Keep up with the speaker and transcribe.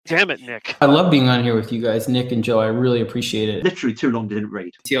Damn it, Nick. I love being on here with you guys, Nick and Joe. I really appreciate it. Literally too long didn't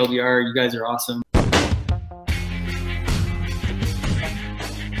read. TLDR, you guys are awesome.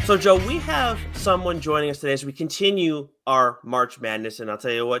 So, Joe, we have someone joining us today as we continue our March Madness. And I'll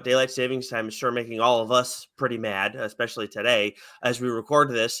tell you what, daylight savings time is sure making all of us pretty mad, especially today as we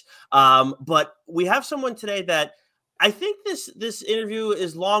record this. But we have someone today that I think this interview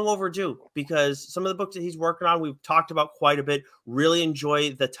is long overdue because some of the books that he's working on, we've talked about quite a bit. Really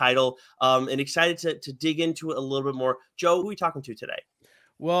enjoy the title and excited to dig into it a little bit more. Joe, who are we talking to today?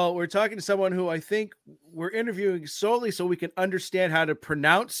 Well, we're talking to someone who I think we're interviewing solely so we can understand how to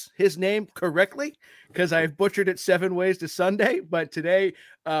pronounce his name correctly, because I've butchered it 7 ways to Sunday. But today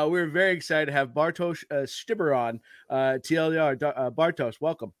we're very excited to have Bartosz Sztybor on TLDR. Bartosz,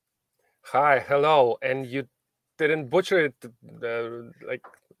 welcome. Hi, hello. And you didn't butcher it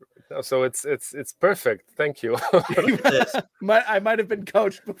so it's perfect. Thank you. I might have been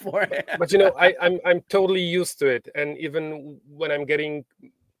coached beforehand. But I'm totally used to it. And even when I'm getting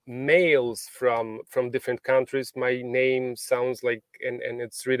mails from different countries, my name sounds like and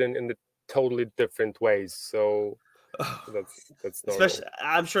it's written in the totally different ways. So that's normal. Especially,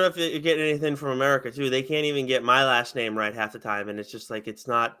 I'm sure if you're getting anything from America too, they can't even get my last name right half the time, and it's just like it's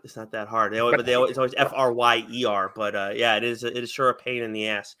not that hard. It's always Fryer, but yeah, it is sure a pain in the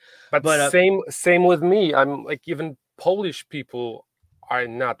ass. But same with me. I'm like, even Polish people are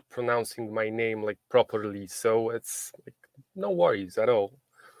not pronouncing my name like properly, so it's like no worries at all.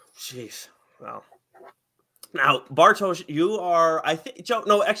 Jeez, well. Now, Bartosz, you are, I think, Joe,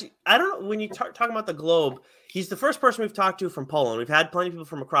 no, actually, I don't know, when you talking about the globe, he's the first person we've talked to from Poland. We've had plenty of people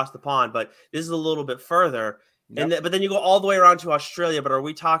from across the pond, but this is a little bit further. Yep. But then you go all the way around to Australia, but are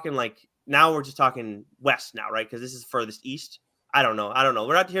we talking like, now we're just talking west now, right? Because this is furthest east. I don't know.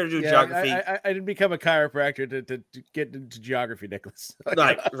 We're not here to do geography. I didn't become a chiropractor to get into geography, Nicholas.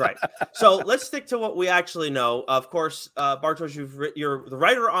 Right. So let's stick to what we actually know. Of course, Bartosz, you're the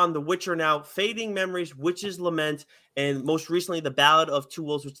writer on The Witcher now, Fading Memories, Witch's Lament, and most recently, The Ballad of Two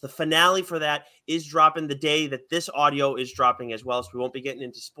Wolves, which the finale for that is dropping the day that this audio is dropping as well. So we won't be getting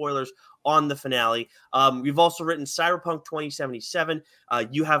into spoilers on the finale. You've also written Cyberpunk 2077,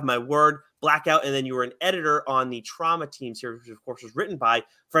 You Have My Word, Blackout, and then you were an editor on the Trauma Team series, which of course was written by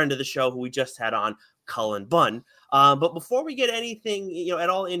friend of the show who we just had on, Cullen Bunn. But before we get anything, at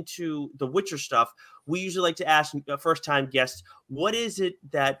all into the Witcher stuff, we usually like to ask first-time guests, what is it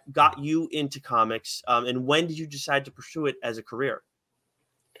that got you into comics, and when did you decide to pursue it as a career?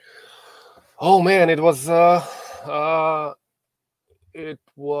 Oh man, it was a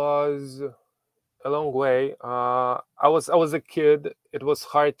long way. I was a kid. It was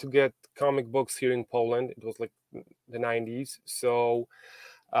hard to get comic books here in Poland. It was like the 90s. So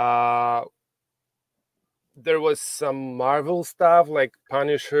there was some Marvel stuff like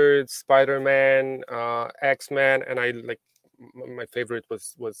Punisher, Spider-Man, X-Men, and I like my favorite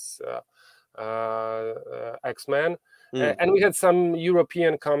was X-Men. And we had some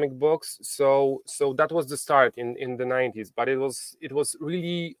European comic books, so that was the start in the 90s. But it was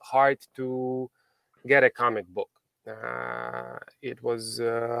really hard to get a comic book. It was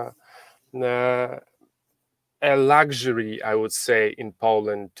a luxury, I would say, in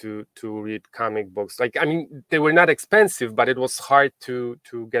Poland to read comic books. Like, I mean, they were not expensive, but it was hard to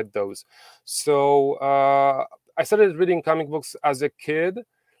get those. So I started reading comic books as a kid.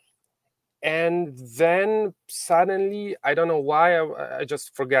 And then suddenly, I don't know why, I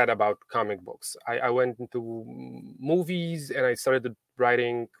just forgot about comic books. I went into movies and I started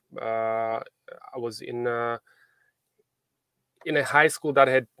writing. I was in a high school that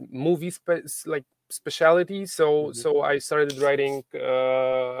had movie specialty. So I started writing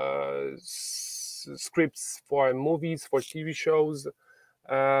scripts for movies, for TV shows.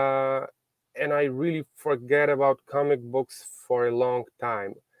 And I really forget about comic books for a long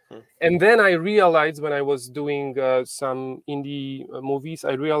time. And then I realized when I was doing some indie movies,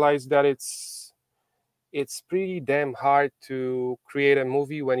 I realized that it's pretty damn hard to create a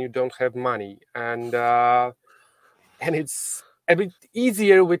movie when you don't have money, and it's a bit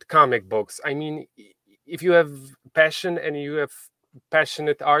easier with comic books. I mean, if you have passion and you have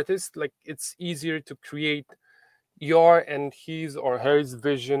passionate artists, like it's easier to create your and his or her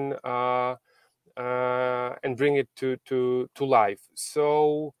vision and bring it to life.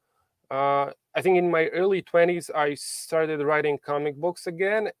 So. I think in my early 20s, I started writing comic books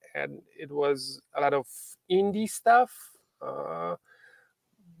again, and it was a lot of indie stuff.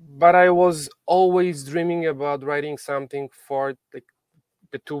 But I was always dreaming about writing something for like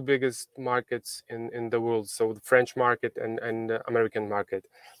the two biggest markets in the world, so the French market and the American market.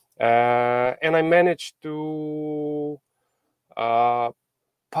 And I managed to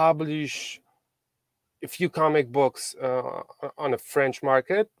publish a few comic books on a French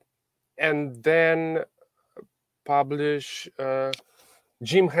market, and then publish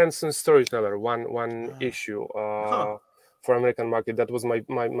Jim Henson's Storyteller, one issue for American market. That was my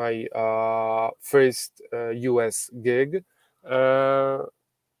first US gig,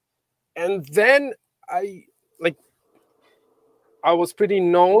 and then I was pretty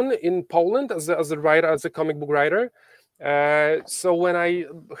known in Poland as a writer, as a comic book writer. So when I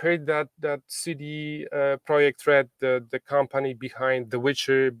heard that CD Projekt Red, the company behind The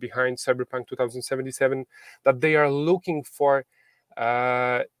Witcher, behind Cyberpunk 2077, that they are looking for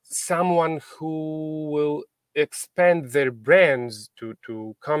someone who will expand their brands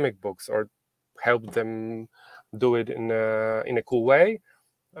to comic books or help them do it in a cool way,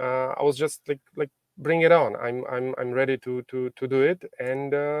 I was just like bring it on. I'm ready to do it,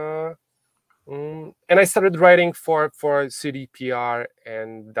 and I started writing for CDPR,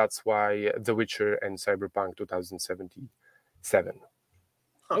 and that's why The Witcher and Cyberpunk 2077.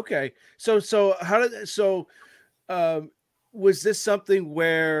 Okay, so how did was this something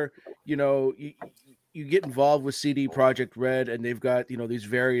where you get involved with CD Projekt Red and they've got these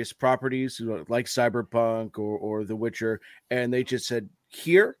various properties like Cyberpunk or The Witcher, and they just said,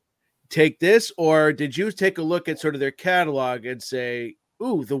 here, take this? Or did you take a look at sort of their catalog and say,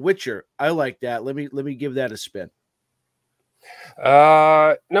 ooh, The Witcher, I like that, let me give that a spin?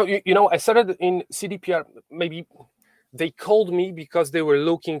 No, I started in CDPR. Maybe they called me because they were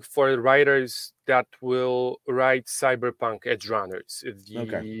looking for writers that will write Cyberpunk Edge Runners,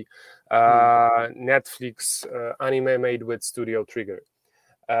 the Netflix anime made with Studio Trigger.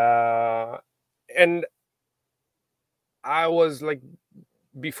 And I was like,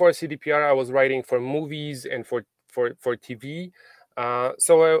 before CDPR, I was writing for movies and for TV.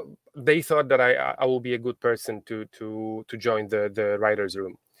 So they thought that I will be a good person to join the writer's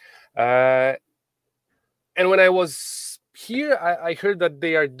room. And when I was here, I heard that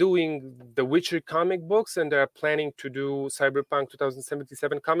they are doing the Witcher comic books and they're planning to do Cyberpunk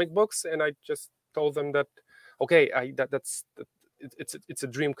 2077 comic books. And I just told them that, okay, it's a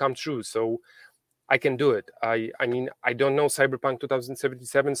dream come true. So I can do it. I mean, I don't know Cyberpunk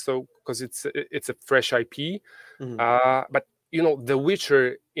 2077, so because it's a fresh IP, but The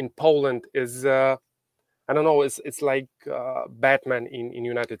Witcher in Poland is I don't know. It's like Batman in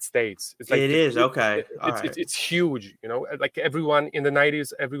United States. It's like it is okay. It's huge. Like everyone in the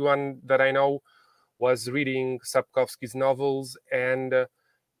 90s, everyone that I know was reading Sapkowski's novels, and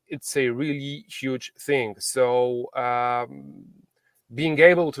it's a really huge thing. So being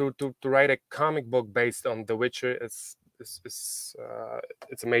able to write a comic book based on The Witcher is it's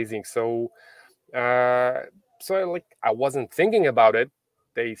amazing. So I wasn't thinking about it.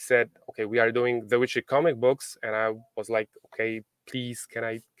 They said, okay, we are doing The Witcher comic books, and I was like, okay, please, can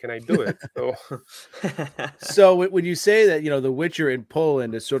I do it? So when you say that The Witcher in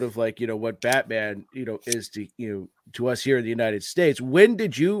Poland is sort of like what Batman is to us here in the United States, when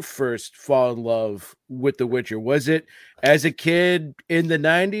did you first fall in love with The Witcher? Was it as a kid in the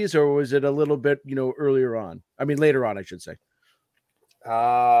 90s, or was it a little bit earlier on? I mean, later on, I should say.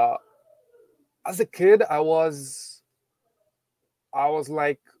 As a kid, I was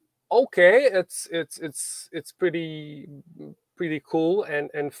like, okay, it's pretty cool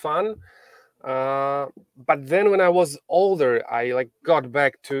and fun. But then when I was older, I got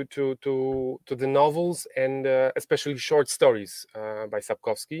back to the novels and especially short stories by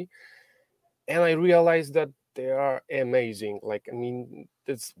Sapkowski, and I realized that they are amazing.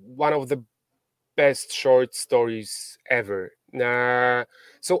 It's one of the best short stories ever.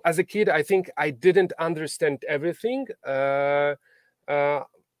 So as a kid, I think I didn't understand everything. I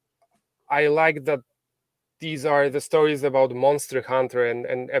like that these are the stories about Monster Hunter,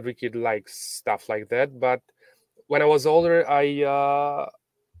 and every kid likes stuff like that. But when I was older, I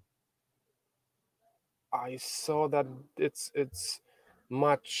saw that it's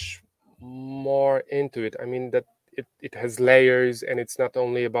much more into it. I mean, that it has layers, and it's not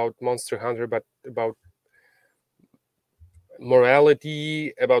only about Monster Hunter, but about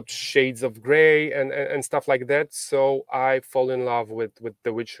morality, about shades of gray and stuff like that. So I fall in love with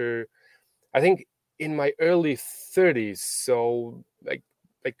The Witcher, I think, in my early 30s, so like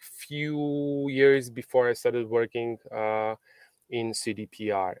few years before I started working in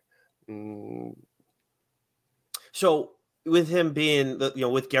CDPR. So with him being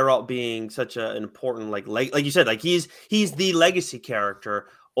with Geralt being such an important like you said, like he's the legacy character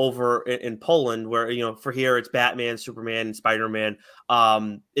over in Poland, where for here it's Batman, Superman, and Spider-Man.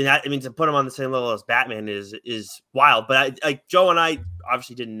 And that, I mean, to put him on the same level as Batman is wild. But Joe and I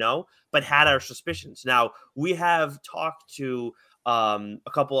obviously didn't know, but had our suspicions. Now we have talked to a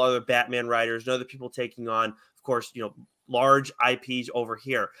couple other Batman writers, and other people taking on, of course, large IPs over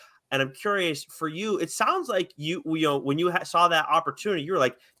here. And I'm curious for you, it sounds like you when you saw that opportunity, you were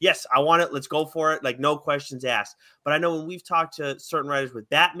like, yes, I want it. Let's go for it. Like, no questions asked. But I know when we've talked to certain writers with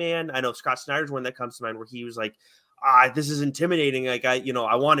Batman, I know Scott Snyder's one that comes to mind where he was like, this is intimidating. Like, I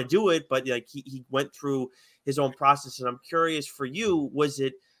want to do it, but like he went through his own process. And I'm curious for you, was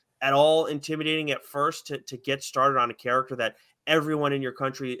it at all intimidating at first to get started on a character that everyone in your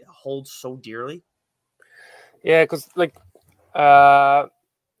country holds so dearly? Yeah, because like,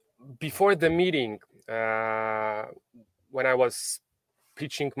 before the meeting, when I was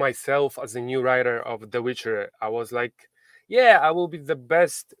pitching myself as a new writer of The Witcher, I was like, yeah, I will be the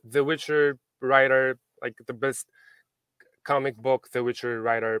best The Witcher writer, like the best comic book The Witcher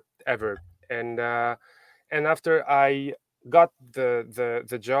writer ever. And after I got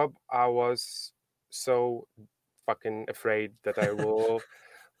the job, I was so fucking afraid that I will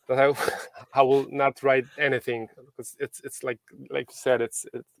I will not write anything, because it's like you said, it's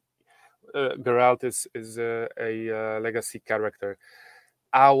Geralt is a legacy character.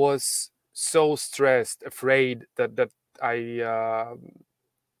 I was so stressed, afraid that I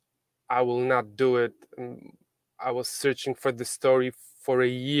will not do it. I was searching for the story for a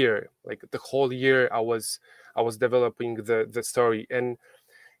year, like the whole year. I was developing the story, and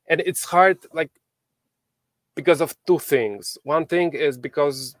it's hard, like, because of two things. One thing is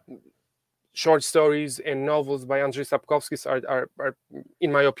because short stories and novels by Andrzej Sapkowski are in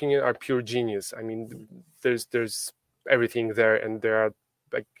my opinion, are pure genius. I mean, there's everything there, and there are,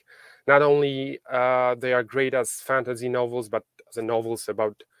 like, not only they are great as fantasy novels, but as novels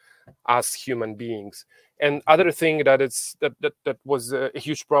about us human beings. And other thing that was a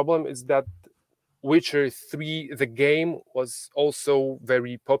huge problem is that Witcher 3, the game, was also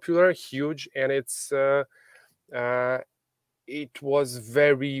very popular, huge, and it was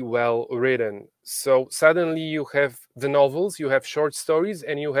very well written. So suddenly you have the novels, you have short stories,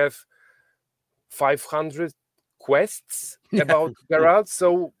 and you have 500 quests about Geralt.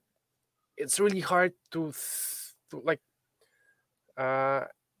 So it's really hard to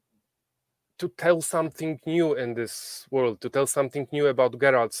tell something new in this world, to tell something new about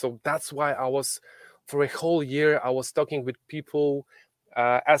Geralt. So that's why for a whole year, I was talking with people,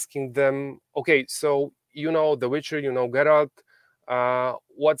 asking them, okay, so The Witcher, Geralt,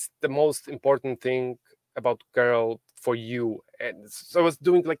 what's the most important thing about Geralt for you? And so I was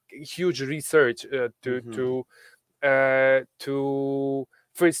doing like huge research to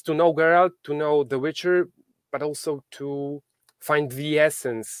first to know Geralt, to know The Witcher, but also to find the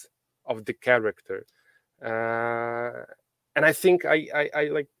essence of the character. And I think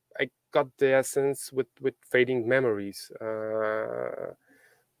I got the essence with Fading Memories.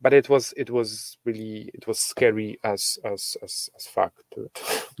 But it was scary as fuck to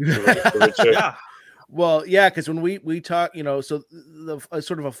Yeah. Well, yeah, because when we talk, so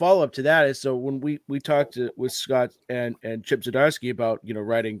sort of a follow up to that is, so when we talked with Scott and Chip Zdarsky about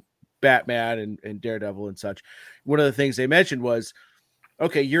writing Batman and Daredevil and such, one of the things they mentioned was,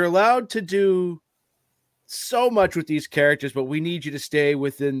 okay, you're allowed to do so much with these characters, but we need you to stay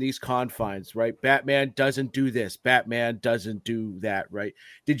within these confines, right? Batman doesn't do this, Batman doesn't do that, right?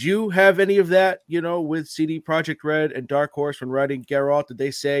 Did you have any of that, with CD Projekt Red and Dark Horse when writing Geralt? Did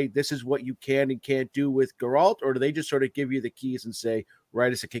they say this is what you can and can't do with Geralt, or do they just sort of give you the keys and say,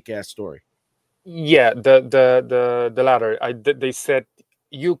 write us a kick-ass story? Yeah, the latter. They said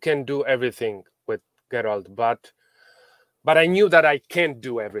you can do everything with Geralt, but I knew that I can't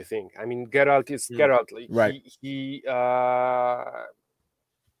do everything. I mean, Geralt is Geralt. Like, right.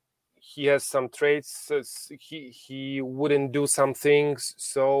 He has some traits. He wouldn't do some things.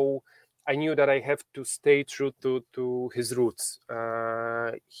 So I knew that I have to stay true to his roots.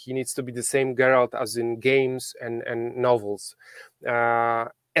 He needs to be the same Geralt as in games and novels.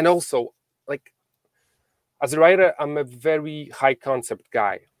 And also, like, as a writer, I'm a very high concept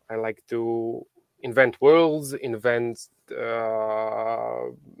guy. I like to invent worlds, invent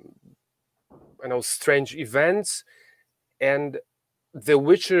strange events, and the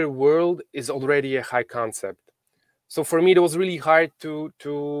Witcher world is already a high concept. So for me, it was really hard to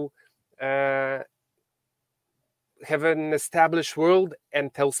have an established world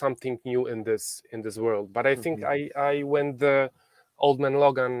and tell something new in this world. But I think I went the Old Man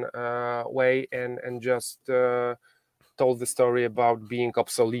Logan way and just told the story about being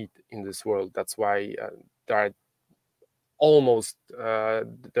obsolete in this world. That's why there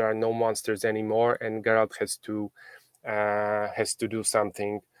are no monsters anymore, and Geralt has to do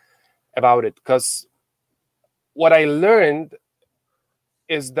something about it. Because what I learned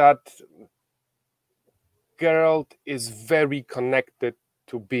is that Geralt is very connected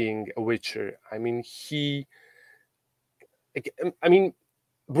to being a Witcher. I mean,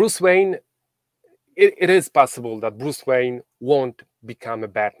 Bruce Wayne, it is possible that Bruce Wayne won't become a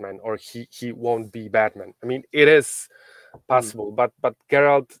Batman, or he won't be Batman. I mean, it is possible, but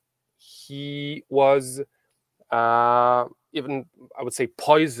Geralt, he was even, I would say,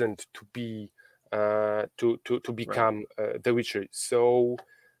 poisoned to be to become the Witcher. So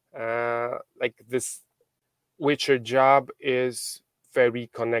like this Witcher job is very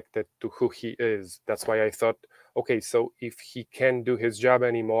connected to who he is. That's why I thought, okay, so if he can't do his job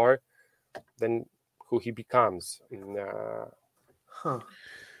anymore, then who he becomes. I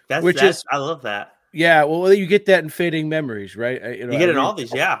love that. Yeah, well, you get that in Fading Memories, right? You get in all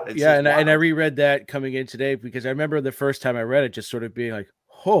these, yeah. And I reread that coming in today because I remember the first time I read it just sort of being like,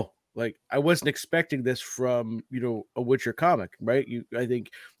 oh, like I wasn't expecting this from, a Witcher comic, right? I think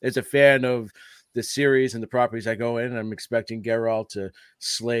as a fan of the series and the properties I go in, I'm expecting Geralt to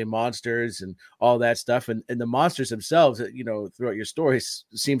slay monsters and all that stuff. And the monsters themselves, throughout your stories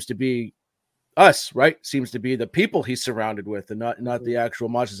seems to be us, right? Seems to be the people he's surrounded with and not the actual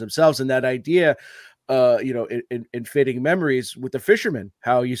monsters themselves. And that idea, in Fading Memories with the fisherman,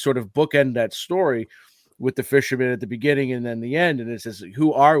 how you sort of bookend that story with the fisherman at the beginning and then the end. And it says,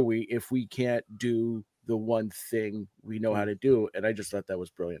 who are we if we can't do the one thing we know how to do? And I just thought that was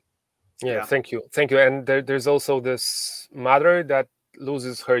brilliant. Yeah. Thank you. And there's also this mother that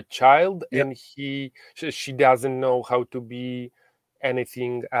loses her child, and she doesn't know how to be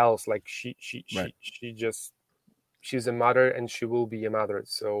anything else. Like she's a mother, and she will be a mother.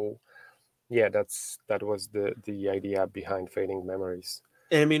 So yeah, that was the idea behind Fading Memories.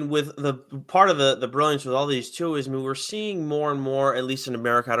 And I mean, with the part of the brilliance with all these too is, we're seeing more and more, at least in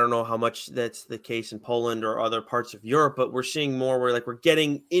America. I don't know how much that's the case in Poland or other parts of Europe, but we're seeing more where we're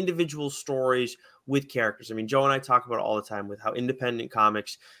getting individual stories with characters. I mean, Joe and I talk about it all the time with how independent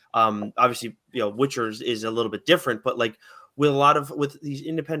comics, obviously, Witcher's is a little bit different, but with these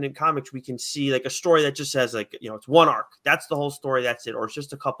independent comics, we can see a story that just says it's one arc. That's the whole story. That's it. Or it's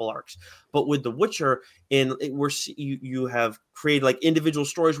just a couple arcs. But with The Witcher, you have created individual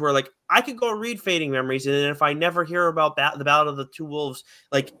stories where I could go read Fading Memories, and if I never hear about the Ballad of the Two Wolves,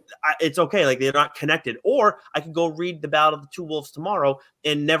 it's okay. They're not connected. Or I could go read the Ballad of the Two Wolves tomorrow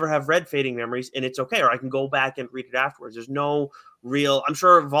and never have read Fading Memories, and it's okay. Or I can go back and read it afterwards. There's no real, I'm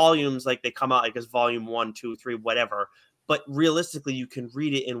sure volumes they come out as volume 1, 2, 3, whatever. But realistically, you can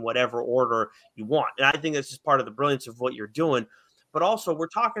read it in whatever order you want. And I think that's just part of the brilliance of what you're doing. But also, we're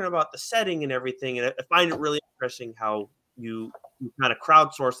talking about the setting and everything. And I find it really interesting how you kind of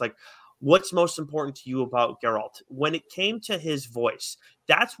crowdsource, what's most important to you about Geralt. When it came to his voice,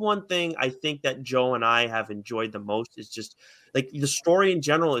 that's one thing I think that Joe and I have enjoyed the most, is just the story in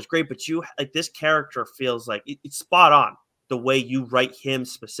general is great, but this character feels it's spot on the way you write him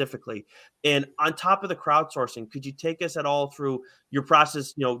specifically. And on top of the crowdsourcing, could you take us at all through your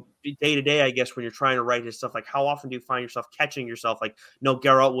process, day to day, I guess, when you're trying to write his stuff? How often do you find yourself catching yourself no,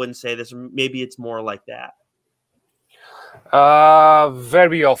 Geralt wouldn't say this, or maybe it's more like that?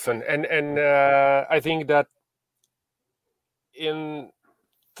 Very often. And I think that in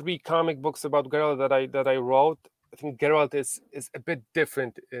 3 comic books about Geralt that I wrote, I think Geralt is a bit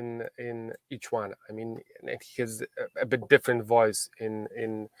different in each one. I mean, he has a bit different voice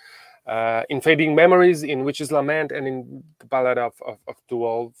in Fading Memories, in Witch's Lament, and in the Ballad of Two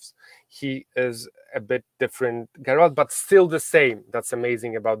Wolves. He is a bit different Geralt, but still the same. That's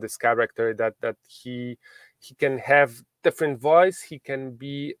amazing about this character, that he can have different voice. He can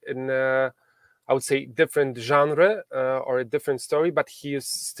be in I would say different genre or a different story, but he is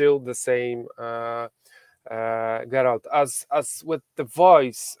still the same Geralt. As with the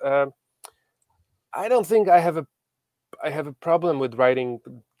voice, I don't think I have a problem with writing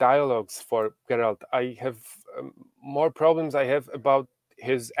dialogues for Geralt. I have more problems I have about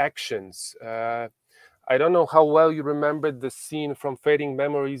his actions. I don't know how well you remember the scene from Fading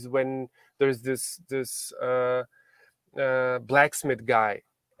Memories when there's this blacksmith guy,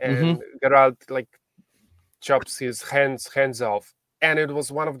 and Geralt chops his hands off. And it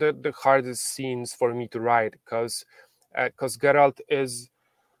was one of the hardest scenes for me to write, because Geralt is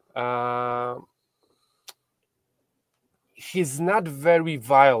he's not very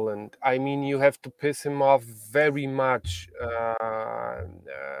violent. I mean, you have to piss him off very much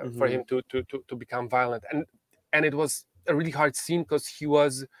for him to become violent. And it was a really hard scene because he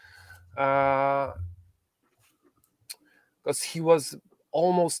was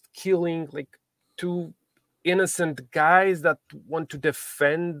almost killing 2 innocent guys that want to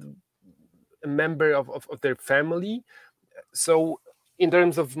defend a member of their family. So in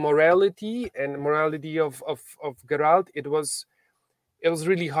terms of morality and morality of Geralt, it was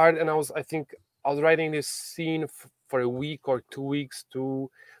really hard. And I think I was writing this scene for a week or 2 weeks to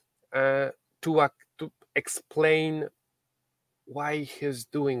explain why he's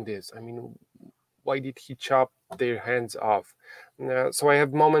doing this. I mean, why did he chop their hands off? So I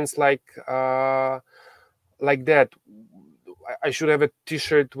have moments like that. I should have a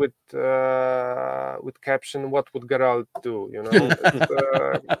T-shirt with caption "What would Geralt do?" You know.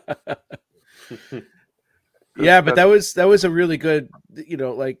 Yeah, but that was a really good, you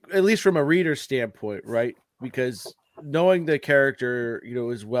know, like at least from a reader standpoint, right? Because knowing the character, you know,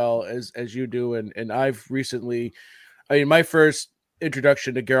 as well as you do, and I've recently, I mean, my first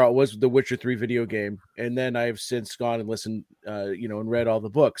introduction to Geralt was the Witcher 3 video game, and then I've since gone and listened, you know, and read all the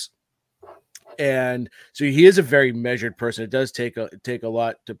books. And so he is a very measured person. It does take a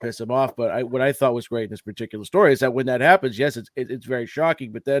lot to piss him off. But what I thought was great in this particular story is that when that happens, yes, it's very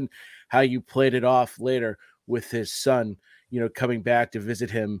shocking. But then how you played it off later with his son, you know, coming back to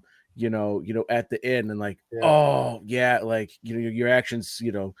visit him, you know, at the inn, and like, oh yeah, like, you know, your actions,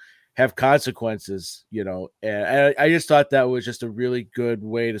 you know, have consequences, you know. And I just thought that was just a really good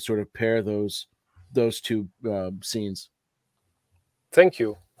way to sort of pair those two scenes. Thank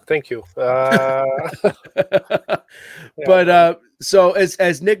you. But so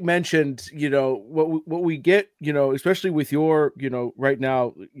as Nick mentioned, you know, what we get, you know, especially with your, you know, right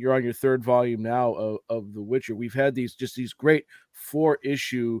now you're on your third volume now of The Witcher. We've had these great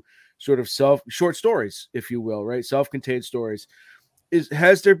 4-issue sort of short stories, if you will, right? Self-contained stories.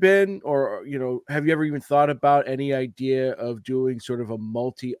 Has there been, or, you know, have you ever even thought about any idea of doing sort of a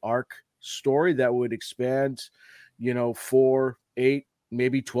multi-arc story that would expand, you know, 4, 8,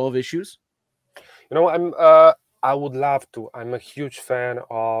 maybe 12 issues? You know, I would love to. I'm a huge fan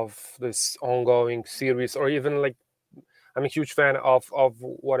of this ongoing series, or even like I'm a huge fan of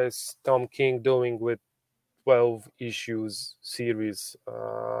what is Tom King doing with 12 issues series.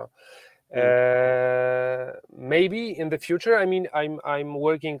 Maybe in the future. I mean, I'm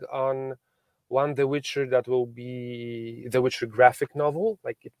working on one The Witcher that will be The Witcher graphic novel.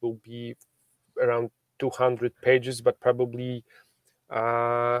 Like, it will be around 200 pages, but probably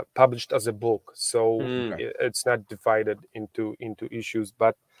published as a book, so it's not divided into issues.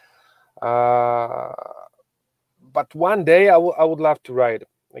 But one day I would love to write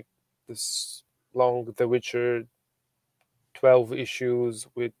like this long The Witcher 12 issues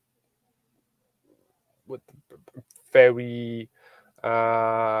with very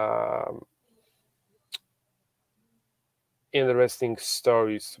interesting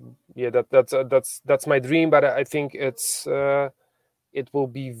stories. Yeah, that's my dream, but I think it will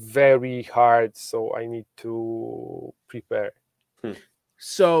be very hard, so I need to prepare.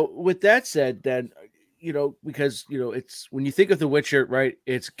 So with that said, then, you know, because, you know, it's when you think of The Witcher, right,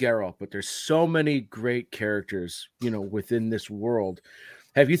 it's Geralt, but there's so many great characters, you know, within this world.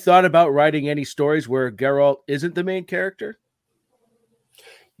 Have you thought about writing any stories where Geralt isn't the main character?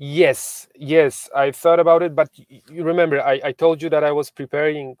 Yes, I thought about it, but you remember I told you that I was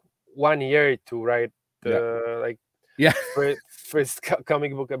preparing 1 year to write the first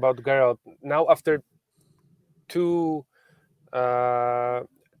comic book about Geralt. Now, after two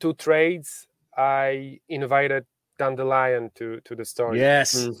trades, I invited Dandelion to the story.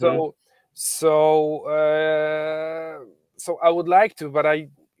 Yes. So I would like to, but I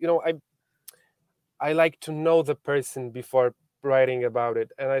like to know the person before writing about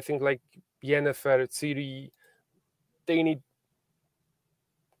it. And I think like Yennefer, Ciri, they need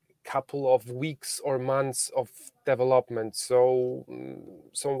couple of weeks or months of development. So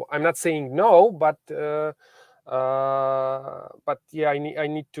I'm not saying no, but yeah, I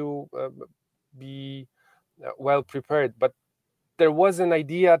need to be well prepared. But there was an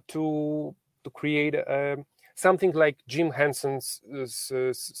idea to create something like Jim Henson's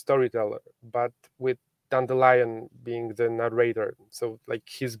Storyteller, but with Dandelion being the narrator. So like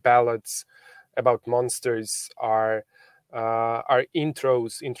his ballads about monsters are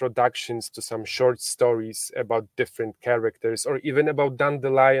introductions to some short stories about different characters, or even about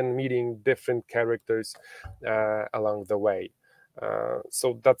Dandelion meeting different characters along the way.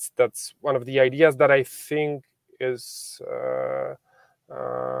 So that's one of the ideas that I think is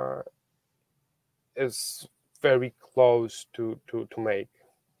very close to make.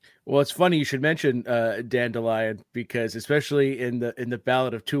 Well, it's funny you should mention Dandelion, because especially in the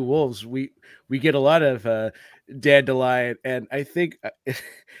Ballad of Two Wolves, we get a lot of Dandelion, and I think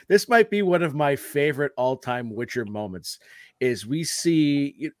this might be one of my favorite all-time Witcher moments. Is we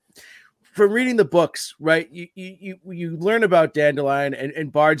see from reading the books, right? You learn about Dandelion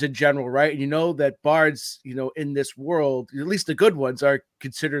and bards in general, right? And you know that bards, in this world, at least the good ones, are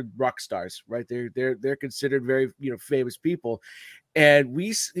considered rock stars, right? They're considered very famous people. And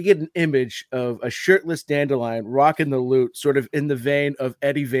we get an image of a shirtless Dandelion rocking the lute, sort of in the vein of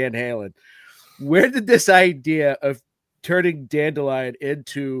Eddie Van Halen. Where did this idea of turning Dandelion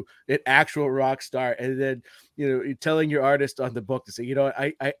into an actual rock star, and then telling your artist on the book to say,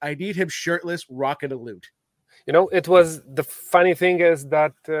 I need him shirtless rocking a lute? It was, the funny thing is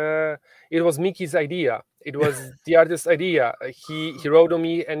that it was Mickey's idea. It was the artist's idea. He wrote to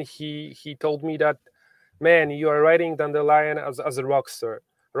me and he told me that, man, you are writing Dandelion as a rock star.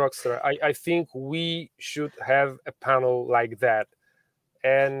 I think we should have a panel like that.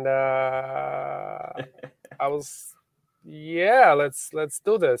 And I was, yeah, let's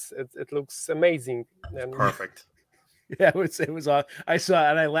do this. It looks amazing. And perfect. Yeah, it was on. I saw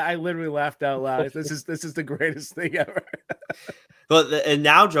it and I literally laughed out loud. This is the greatest thing ever. And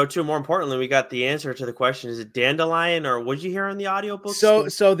now, Joe, too, more importantly, we got the answer to the question: is it Dandelion, or what did you hear on the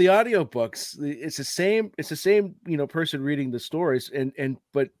audiobooks? So the audiobooks, it's the same person reading the stories,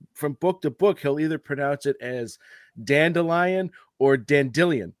 but from book to book, he'll either pronounce it as Dandelion or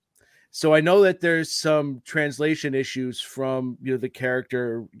Dandelion. So I know that there's some translation issues from the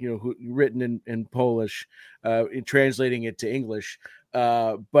character who written in Polish, in translating it to English.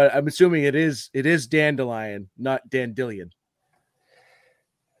 But I'm assuming it is Dandelion, not Dandelion.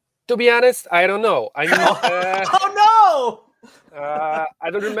 To be honest, I don't know. I mean, oh no!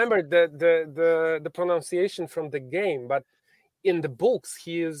 I don't remember the pronunciation from the game, but in the books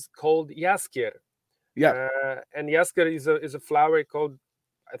he is called Jaskier. Yeah, and Jaskier is a flower called,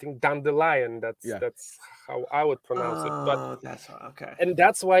 I think, dandelion. That's how I would pronounce it. But that's okay. And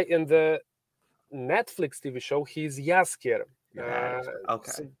that's why in the Netflix TV show he's Jaskier. Okay,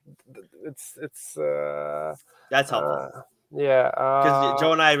 so it's that's helpful. Yeah, because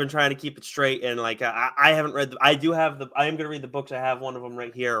Joe and I have been trying to keep it straight, and like I haven't read. I am going to read the books. I have one of them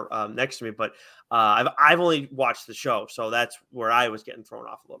right here next to me, but I've only watched the show, so that's where I was getting thrown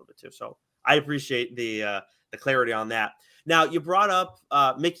off a little bit too. So I appreciate the clarity on that. Now, you brought up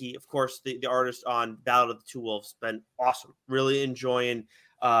Mickey, of course, the artist on Ballad of the Two Wolves. Been awesome. Really enjoying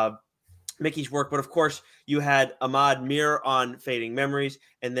Mickey's work. But, of course, you had Ahmad Mir on Fading Memories,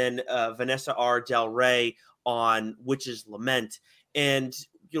 and then Vanessa R. Del Rey on Witch's Lament. And,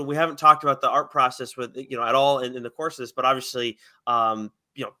 we haven't talked about the art process with, at all in the course of this, but obviously,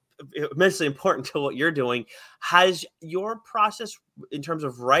 immensely important to what you're doing. Has your process in terms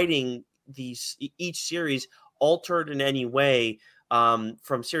of writing each series altered in any way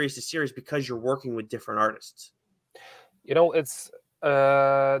from series to series because you're working with different artists? It's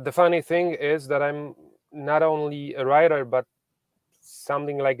the funny thing is that I'm not only a writer, but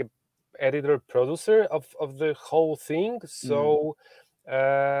something like an editor producer of the whole thing. So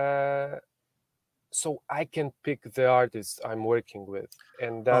so I can pick the artists I'm working with,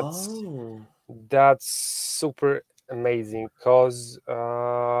 and that's super amazing because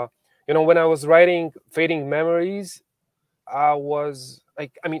when I was writing Fading Memories, I was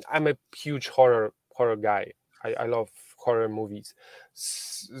like, I'm a huge horror guy. I love horror movies,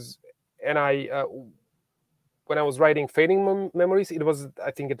 and when I was writing Fading Memories, it was,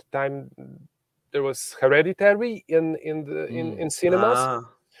 I think at the time there was Hereditary in cinemas.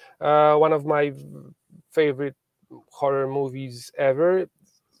 One of my favorite horror movies ever.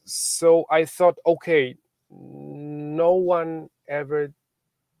 So I thought, okay, no one ever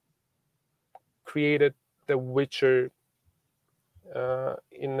created The Witcher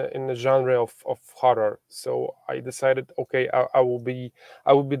in the genre of horror. So I decided, okay, I will be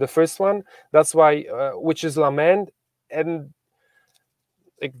the first one. That's why Witch's Lament, and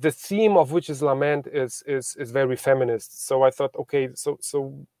like the theme of Witch's Lament is very feminist. So I thought, okay, so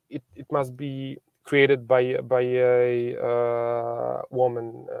it must be created by a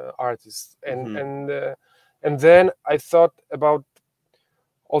woman artist, and then I thought about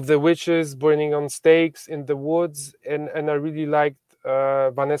of the witches burning on stakes in the woods, and I really liked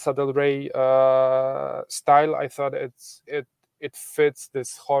Vanessa Del Rey style. I thought it fits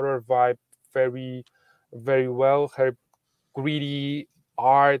this horror vibe very, very well. Her gritty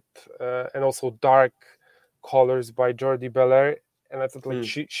art and also dark colors by Jordi Belair, and I thought like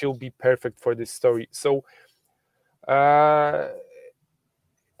she'll be perfect for this story. So and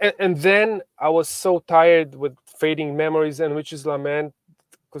then I was so tired with Fading Memories and Witch's Lament,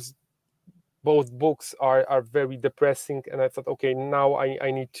 because both books are very depressing, and I thought, okay, now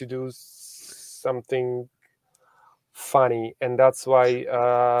I need to do something funny, and that's why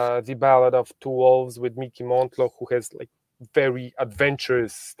the Ballad of Two Wolves with Mickey Montlo, who has like very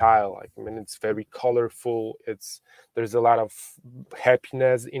adventurous style. Like, I mean, it's very colorful. There's a lot of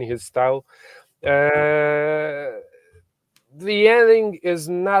happiness in his style. The ending is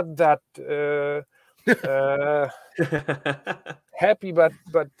not that happy, but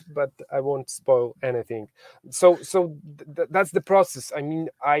I won't spoil anything. So that's the process. I mean,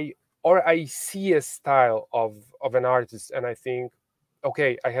 I see a style of an artist, and I think,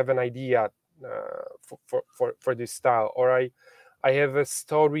 okay, I have an idea for this style, or I have a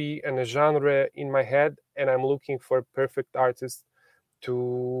story and a genre in my head, and I'm looking for a perfect artist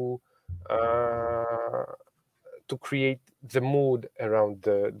to create the mood around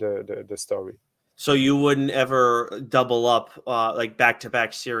the story. So you wouldn't ever double up like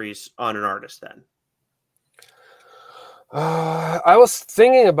back-to-back series on an artist then? I was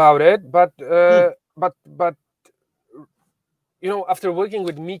thinking about it, but you know, after working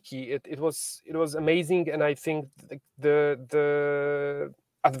with Mickey, it was amazing, and I think the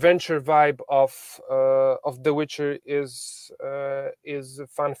adventure vibe of The Witcher is a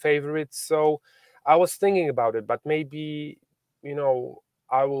fan favorite. So I was thinking about it, but maybe, you know,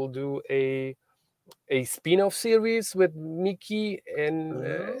 I will do a spin-off series with Mickey and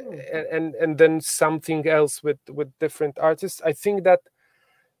then something else with different artists. I think that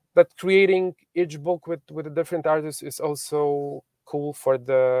creating each book with a different artist is also cool for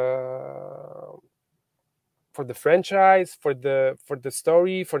the franchise, for the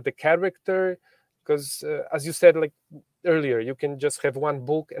story, for the character, because as you said, like earlier, you can just have one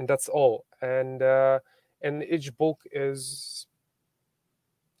book and that's all, and each book is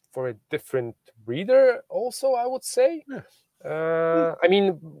for a different reader also, I would say. I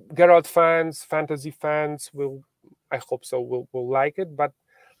mean, Geralt fans, fantasy fans will, I hope so, will like it, but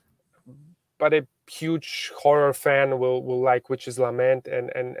a huge horror fan will like Witch's Lament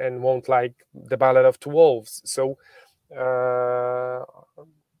and won't like The Ballad of Two Wolves. So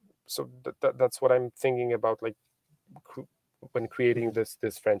that's what I'm thinking about, like when creating this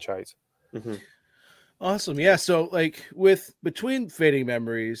franchise. Mm-hmm. Awesome. Yeah. So like between Fading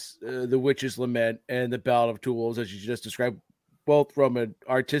Memories, The Witch's Lament, and The Ballad of Two Wolves, as you just described, both from an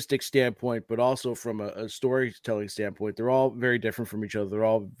artistic standpoint, but also from a storytelling standpoint, they're all very different from each other. They're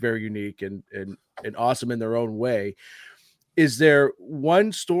all very unique and awesome in their own way. Is there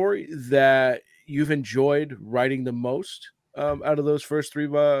one story that you've enjoyed writing the most out of those first three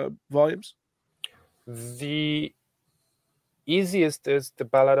volumes? The easiest is The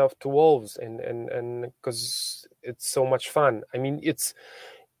Ballad of Two Wolves, and because it's so much fun. I mean, it's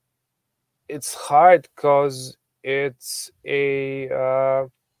hard because it's a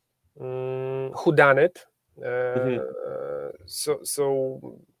whodunit.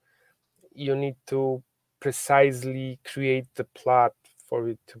 So you need to precisely create the plot for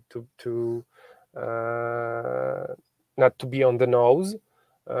it to not to be on the nose,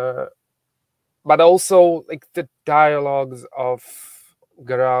 but also like the dialogues of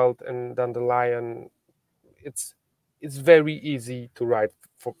Geralt and Dandelion. It's very easy to write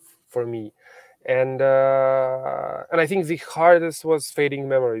for me. And I think the hardest was Fading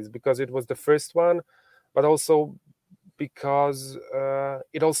Memories, because it was the first one, but also because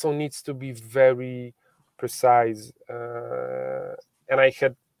it also needs to be very precise. And I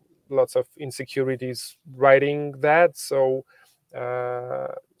had lots of insecurities writing that. So I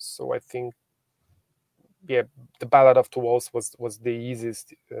think, yeah, The Ballad of Two Wolves was the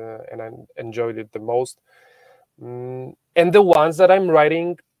easiest, and I enjoyed it the most. And the ones that I'm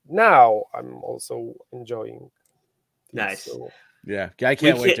writing now, I'm also enjoying. Nice. So, yeah, I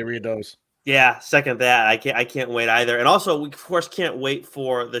can't wait to read those. Yeah, second that. I can't wait either. And also, we of course can't wait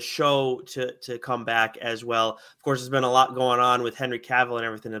for the show to come back as well. Of course, there's been a lot going on with Henry Cavill and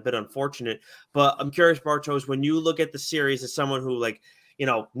everything, a bit unfortunate. But I'm curious, Bartosz, when you look at the series as someone who, like, you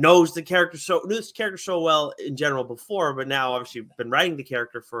know, knows this character so well in general before, but now obviously been writing the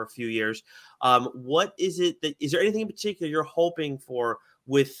character for a few years. What is it is there anything in particular you're hoping for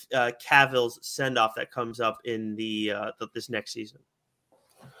with Cavill's send-off that comes up in this next season?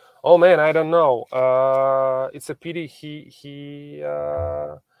 Oh man, I don't know. It's a pity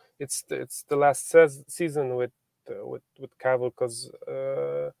it's the last season with Cavill, because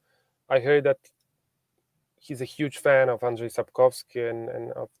I heard that he's a huge fan of Andrzej Sapkowski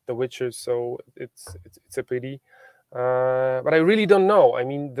and of The Witcher, so it's a pity. But I really don't know. I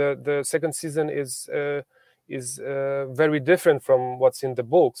mean, the second season is very different from what's in the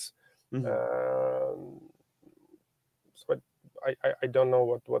books. Mm-hmm. So I don't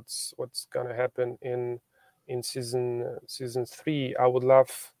know what's gonna happen in season 3. I would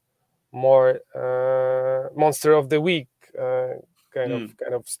love more Monster of the Week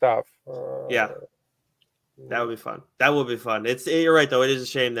kind of stuff. Yeah. That would be fun. That would be fun. You're right though. It is a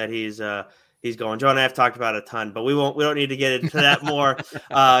shame that he's going. Joe and I have talked about it a ton, but we don't need to get into that more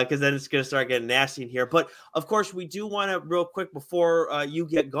because then it's going to start getting nasty in here. But of course, we do want to real quick before you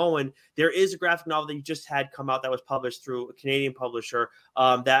get going. There is a graphic novel that you just had come out that was published through a Canadian publisher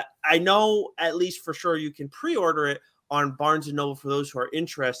that I know at least for sure you can pre-order it on Barnes and Noble for those who are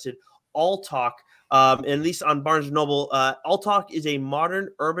interested. All Talk. At least on Barnes & Noble, All Talk is a modern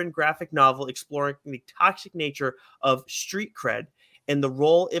urban graphic novel exploring the toxic nature of street cred and the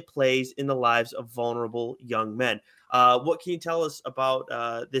role it plays in the lives of vulnerable young men. What can you tell us about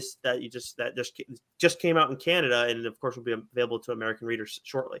this that just came out in Canada, and of course will be available to American readers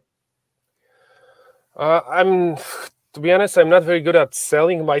shortly? To be honest, I'm not very good at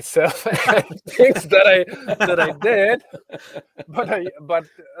selling myself things that I did, but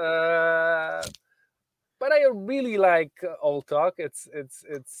I really like All Talk. It's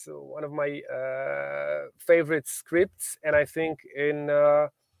one of my favorite scripts, and I think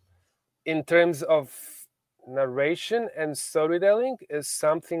in terms of narration and storytelling is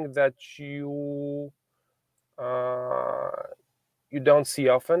something that you don't see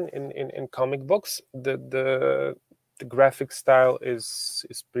often in comic books. The graphic style is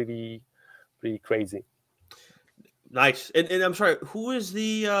pretty crazy. Nice. And I'm sorry, who is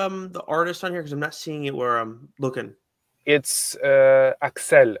the artist on here? Because I'm not seeing it where I'm looking. It's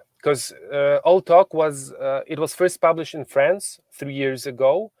Axel, because All Talk was first published in France 3 years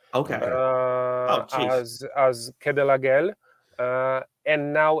ago. Okay. As Quai de la Gueule,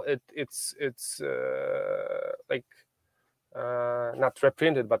 and now it's not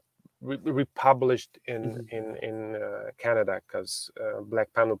reprinted but republished in Canada, because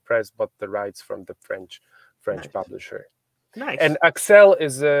Black Panel Press bought the rights from the French nice. Publisher. Nice. And Axel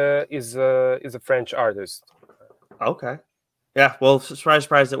is a French artist. Okay. Yeah, well,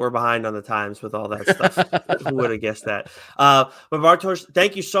 surprise that we're behind on the times with all that stuff. Who would have guessed that? But Bartosz,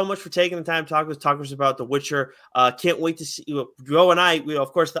 thank you so much for taking the time to talk with us about The Witcher. Can't wait to see Joe and I.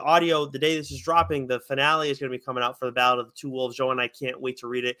 Of course, the audio, the day this is dropping, the finale is going to be coming out for the Ballad of the Two Wolves. Joe and I can't wait to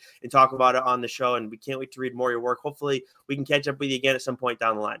read it and talk about it on the show, and we can't wait to read more of your work. Hopefully, we can catch up with you again at some point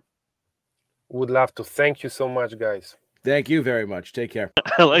down the line. Would love to. Thank you so much, guys. Thank you very much. Take care.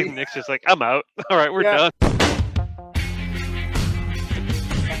 I like Nick's just like, I'm out. All right, we're done.